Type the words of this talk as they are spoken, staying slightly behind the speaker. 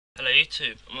Hello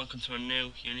YouTube, and welcome to my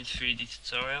new Unity 3D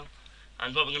tutorial.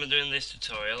 And what we're going to do in this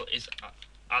tutorial is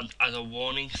add a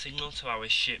warning signal to our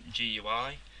ship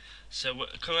GUI. So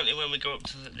currently when we go up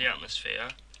to the atmosphere,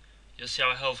 you'll see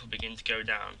our health will begin to go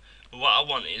down. But what I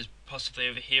want is possibly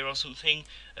over here or something,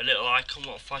 a little icon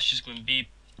what flashes going beep,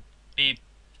 beep,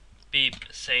 beep,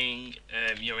 saying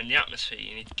you're in the atmosphere,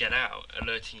 you need to get out,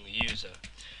 alerting the user.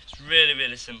 It's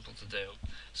really simple to do.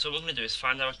 So what we're going to do is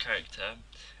find our character,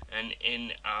 and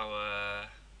in our,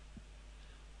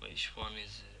 which one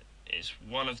is it? It's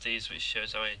one of these which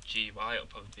shows our GUI. It'll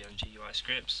probably be on GUI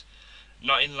scripts.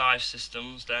 Not in live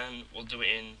systems, then we'll do it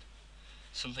in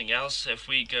something else. So if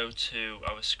we go to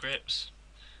our scripts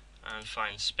and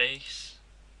find space,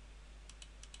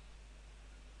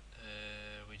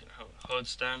 we don't have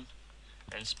HUDs then,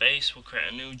 and space, we'll create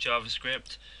a new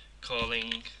JavaScript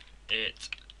calling it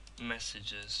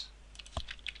messages.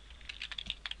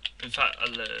 In fact,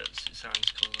 alerts, it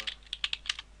sounds cooler.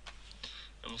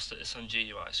 And we'll set this on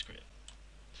GUI script.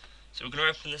 So we're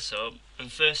going to open this up,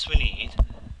 and first we need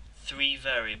 3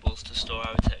 variables to store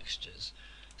our textures.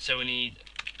 So we need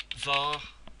var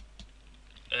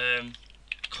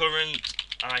current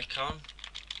icon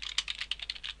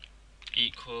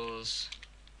equals,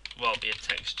 well, be a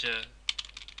texture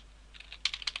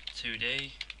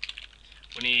 2D.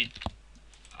 We need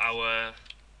our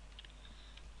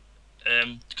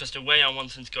because the way I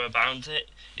want them to go about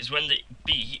it is when it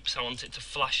beeps, I want it to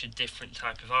flash a different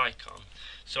type of icon.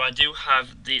 So I do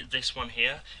have this one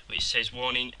here, which says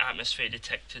warning, atmosphere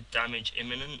detected, damage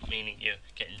imminent, meaning you're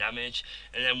getting damage.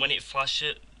 And then when it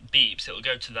flashes, beeps, it'll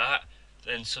go to that,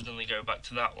 then suddenly go back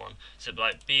to that one. So it'll be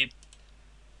like beep,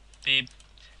 beep,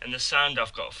 and the sound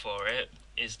I've got for it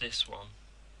is this one.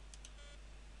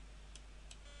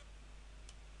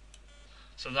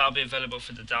 So that'll be available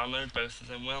for the download, both of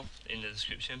them will, in the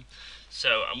description.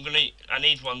 So I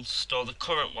need one to store the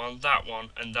current one,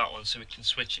 and that one, so we can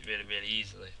switch it really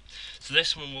easily. So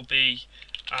this one will be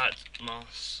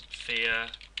atmosphere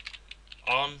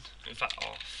on, in fact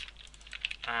off,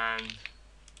 and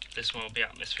this one will be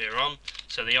atmosphere on.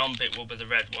 So the on bit will be the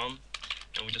red one,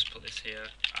 and we'll just put this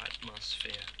here,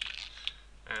 atmosphere,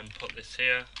 and put this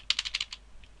here,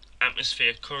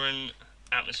 atmosphere current,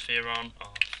 atmosphere on,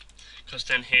 off. Because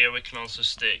then here we can also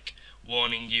stick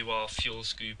warning you are fuel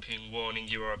scooping, warning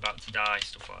you are about to die,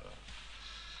 stuff like that.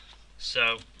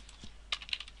 So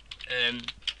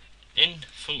in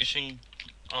function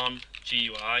on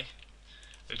GUI,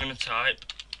 we're going to type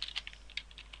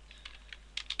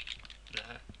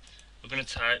there. We're going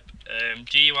to type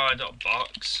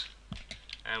GUI.box,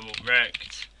 and we'll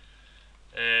rect.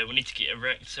 We need to get a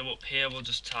rect. So up here we'll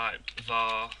just type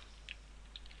var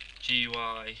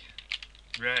GUI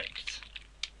rect.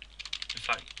 In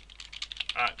fact,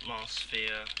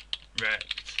 atmosphere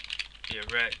rect,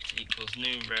 rect equals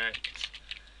new rect,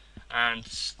 and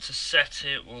to set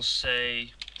it we'll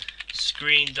say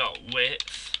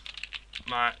screen.width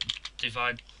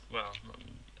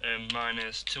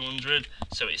minus 200,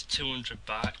 so it's 200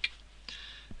 back,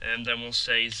 and then we'll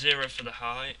say 0 for the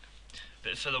height.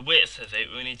 But for the width of it,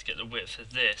 we need to get the width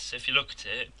of this. So if you look at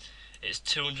it, it's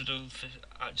 250.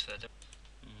 Actually,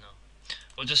 no.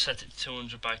 We'll just set it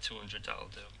 200 by 200. That'll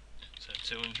do. So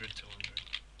 200.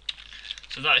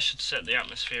 So that should set the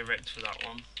atmosphere rect for that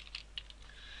one.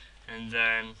 And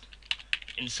then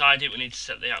inside it, we need to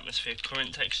set the atmosphere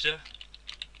current texture.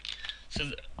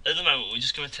 So at the moment, we're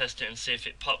just going to test it and see if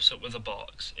it pops up with a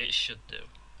box. It should do.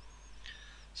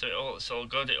 So it's all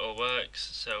good, it all works.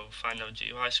 So find our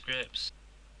GUI scripts.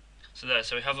 So there,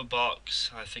 so we have a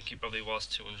box. I think it probably was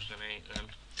 208 then.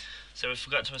 So we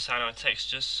forgot to assign our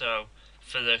textures. So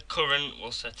for the current,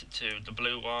 we'll set it to the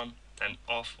blue one, then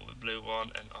off will be blue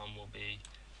one, and on will be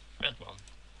red one.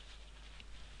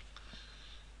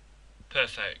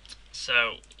 Perfect.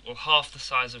 So we'll half the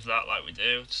size of that like we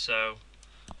do. So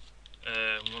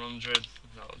 100,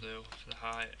 that'll do for the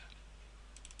height.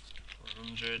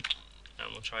 100.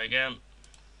 And we'll try again.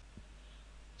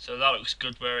 So that looks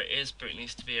good where it is, but it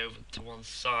needs to be over to one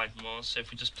side more. So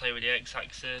if we just play with the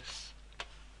x-axis,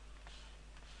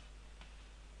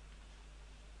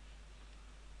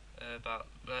 about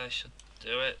there should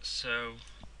do it. So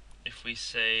if we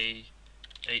say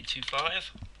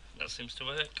 825, that seems to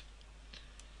work.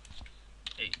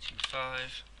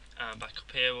 825, and back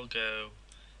up here we'll go,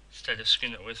 instead of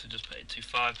screen width, we'll just put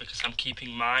 825 because I'm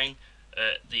keeping mine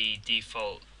at the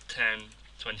default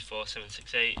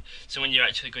 1024.768. So when you're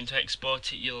actually going to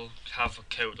export it, you'll have a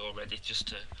code already just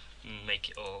to make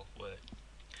it all work.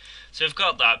 So we've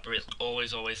got that, but it's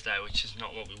always there, which is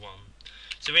not what we want.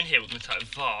 So in here we're going to type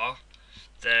var,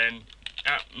 then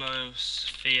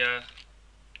atmosphere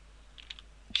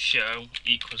show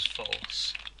equals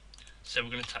false. So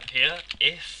we're going to type here,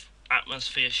 if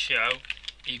atmosphere show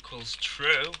equals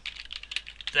true,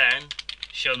 then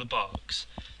show the box.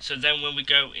 So then when we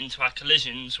go into our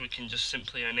collisions, we can just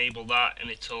simply enable that and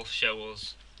it'll show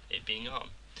us it being on.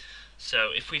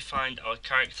 So if we find our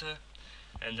character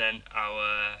and then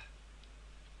our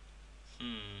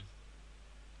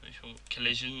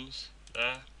collisions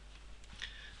there,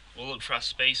 we'll look for our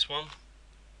space one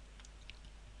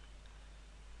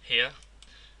here,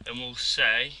 and we'll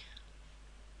say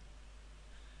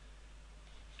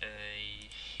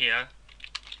here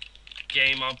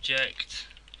game object,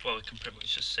 well, we can pretty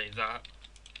much just say that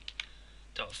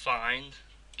dot find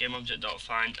game object dot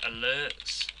find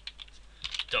alerts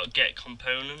dot get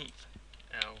component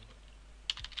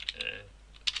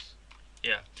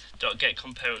dot get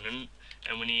component,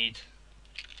 and we need,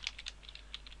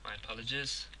 my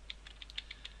apologies,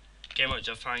 game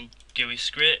object find GUI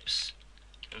scripts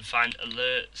and find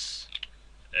alerts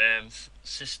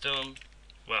system,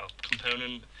 well,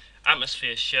 component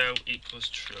atmosphere show equals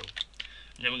true.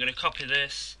 And then we're going to copy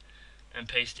this and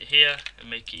paste it here and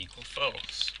make it equal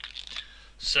false.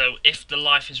 So if the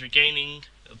life is regaining,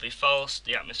 it'll be false,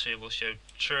 the atmosphere will show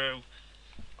true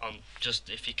on just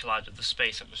if you collide with the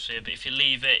space atmosphere, but if you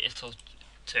leave it, it'll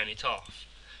turn it off.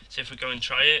 So if we go and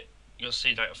try it, you'll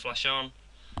see that it'll flash on,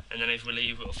 and then if we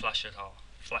leave, it'll flash off.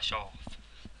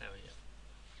 There we go.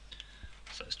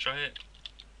 So let's try it.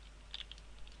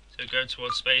 So go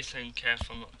towards space and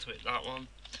careful not to hit that one.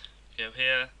 Go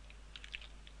here,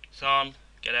 it's on,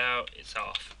 get out, it's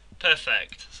off.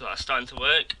 Perfect, so that's starting to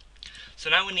work.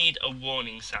 So now we need a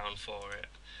warning sound for it.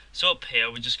 So up here,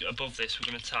 we just go above this,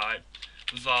 we're going to type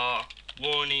var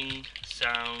warning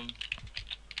sound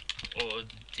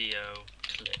audio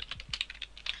clip.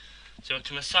 So we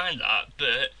can assign that,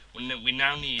 but we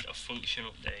now need a function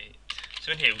update.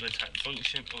 So in here, we're going to type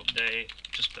function update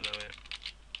just below it.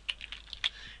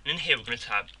 And in here we're going to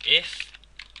type if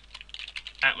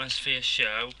atmosphere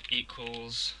show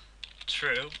equals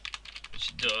true,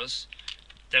 which it does,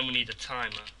 then we need a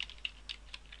timer.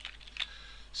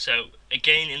 So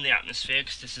again, in the atmosphere,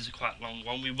 because this is a quite long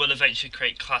one, we will eventually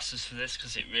create classes for this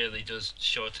because it really does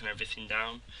shorten everything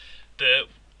down. But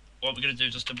what we're going to do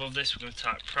just above this, we're going to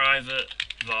type private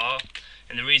var,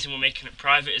 and the reason we're making it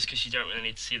private is because you don't really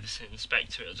need to see this in the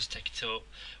inspector, it'll just take it up.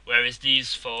 Whereas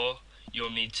these four, you'll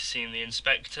need to see in the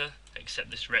inspector,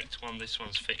 except this rect one, this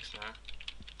one's fixed now.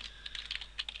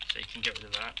 So you can get rid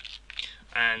of that.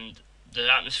 And the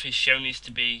atmosphere show needs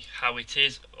to be how it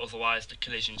is, otherwise the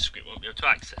collision script won't be able to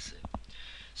access it.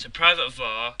 So private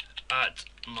var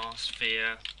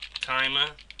atmosphere timer,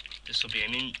 this will be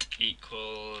an int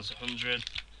equals 100.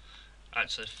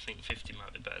 Actually, I think 50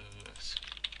 might be better than this.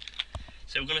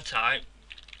 So we're going to type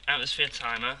atmosphere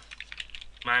timer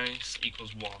minus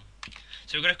equals 1.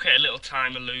 So we're going to create a little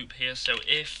timer loop here. So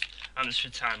if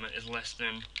atmosphere timer is less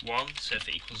than 1, so if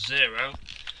it equals 0,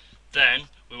 then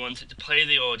we want it to play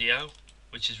the audio,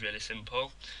 which is really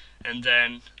simple, and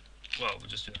then, well, we'll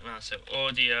just do that now. So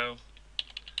audio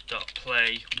dot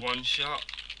play one shot,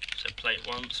 so play it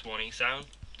once, warning sound,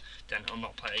 then I'll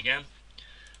not play it again.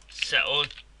 Set our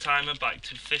timer back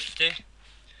to 50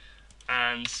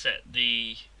 and set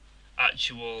the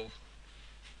actual,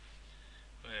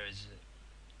 where is it,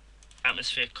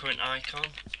 atmosphere current icon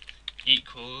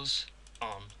equals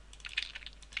on.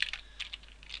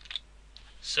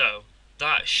 So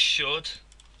that should,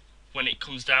 when it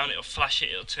comes down, it'll flash it,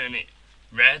 it'll turn it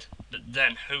red, but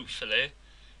then hopefully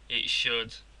it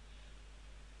should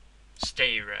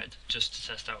stay red, just to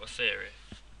test out a theory.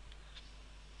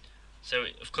 So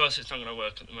of course it's not going to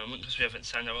work at the moment because we haven't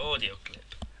signed our audio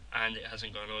clip, and it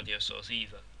hasn't got an audio source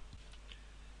either.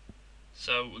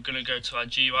 So we're going to go to our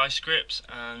GUI scripts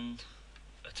and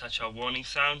attach our warning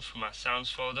sound from our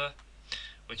sounds folder,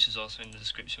 which is also in the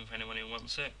description for anyone who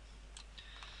wants it.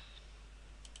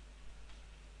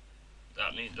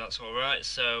 That's alright,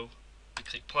 so we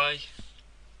click play,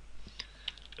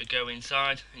 we go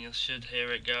inside and you should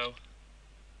hear it go,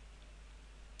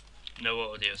 no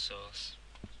audio source,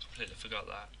 completely forgot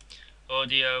that.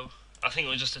 Audio, I think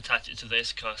we'll just attach it to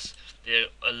this because the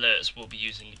alerts will be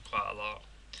using it quite a lot.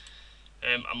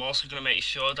 I'm also going to make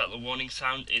sure that the warning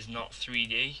sound is not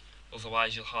 3D,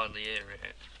 otherwise you'll hardly hear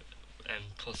it, and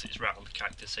plus it's right on the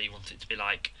character, so you want it to be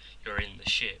like you're in the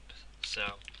ship.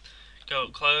 So go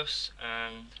up close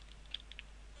and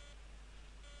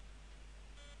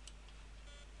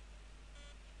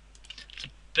it's a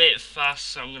bit fast,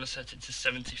 so I'm going to set it to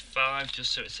 75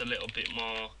 just so it's a little bit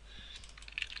more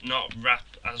not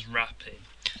as rapid.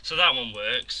 So that one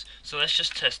works. So let's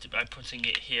just test it by putting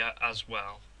it here as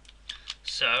well.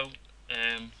 So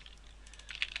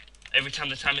every time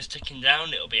the timer is ticking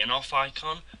down, it'll be an off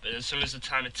icon, but as soon as the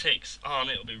timer ticks on,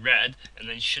 it'll be red, and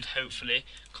then you should hopefully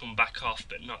come back off,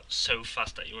 but not so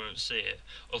fast that you won't see it.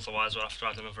 Otherwise, we'll have to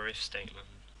add another if statement.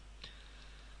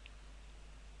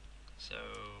 So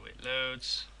it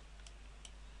loads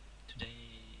today,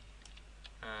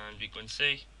 and we go and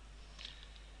see.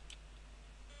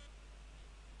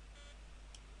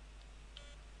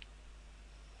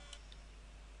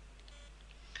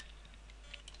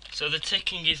 So the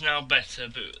ticking is now better,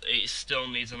 but it still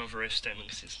needs another if statement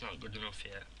because it's not good enough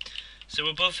yet. So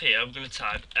above here, I'm going to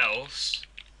type else.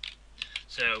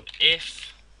 So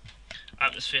if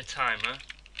atmosphere timer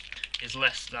is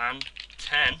less than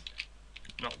 10,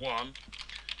 not 1,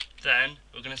 then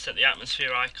we're going to set the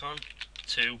atmosphere icon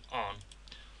to on.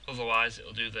 Otherwise,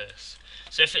 it'll do this.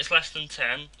 So if it's less than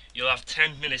 10, you'll have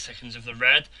 10 milliseconds of the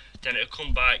red, then it'll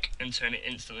come back and turn it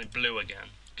instantly blue again,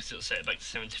 because it'll set it back to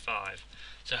 75.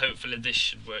 So hopefully this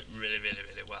should work really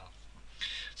well.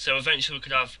 So eventually we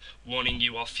could have warning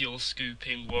you are fuel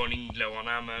scooping, warning low on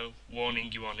ammo,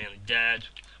 warning you are nearly dead,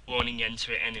 warning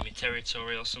enter enemy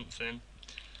territory or something.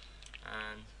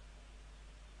 And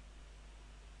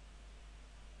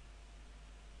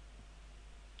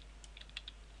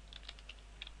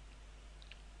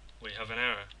we have an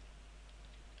error.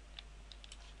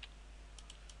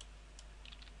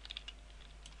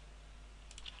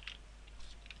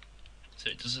 So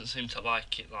it doesn't seem to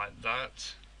like it like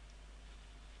that.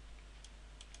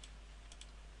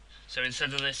 So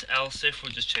instead of this else if,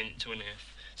 we'll just change it to an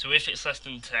if. So if it's less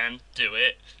than 10, do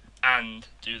it, and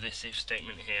do this if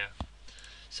statement here.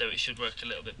 So it should work a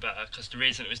little bit better, because the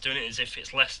reason it was doing it is if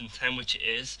it's less than 10, which it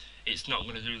is, it's not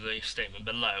going to do the if statement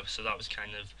below, so that was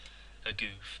kind of a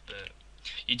goof. But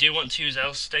you do want to use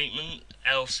else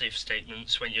if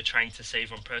statements when you're trying to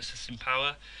save on processing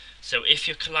power. So if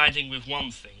you're colliding with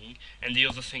one thing and the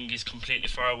other thing is completely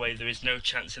far away, there is no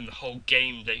chance in the whole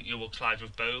game that you will collide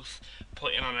with both.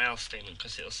 Put in on an else statement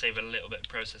because it'll save a little bit of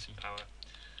processing power.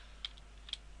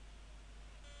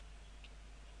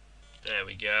 There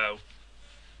we go.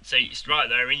 So it's right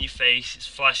there in your face, it's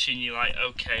flashing, you're like,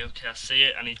 okay, I see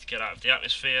it, I need to get out of the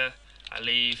atmosphere. I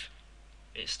leave,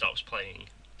 it stops playing.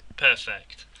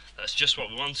 Perfect. That's just what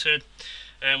we wanted.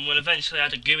 We'll eventually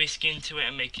add a GUI skin to it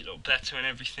and make it look better and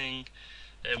everything.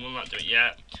 We'll not do it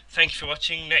yet. Thank you for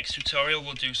watching. Next tutorial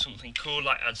we'll do something cool,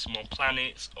 like add some more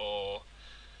planets or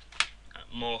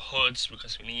more HUDs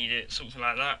because we need it, something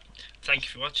like that. Thank you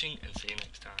for watching and see you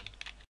next time.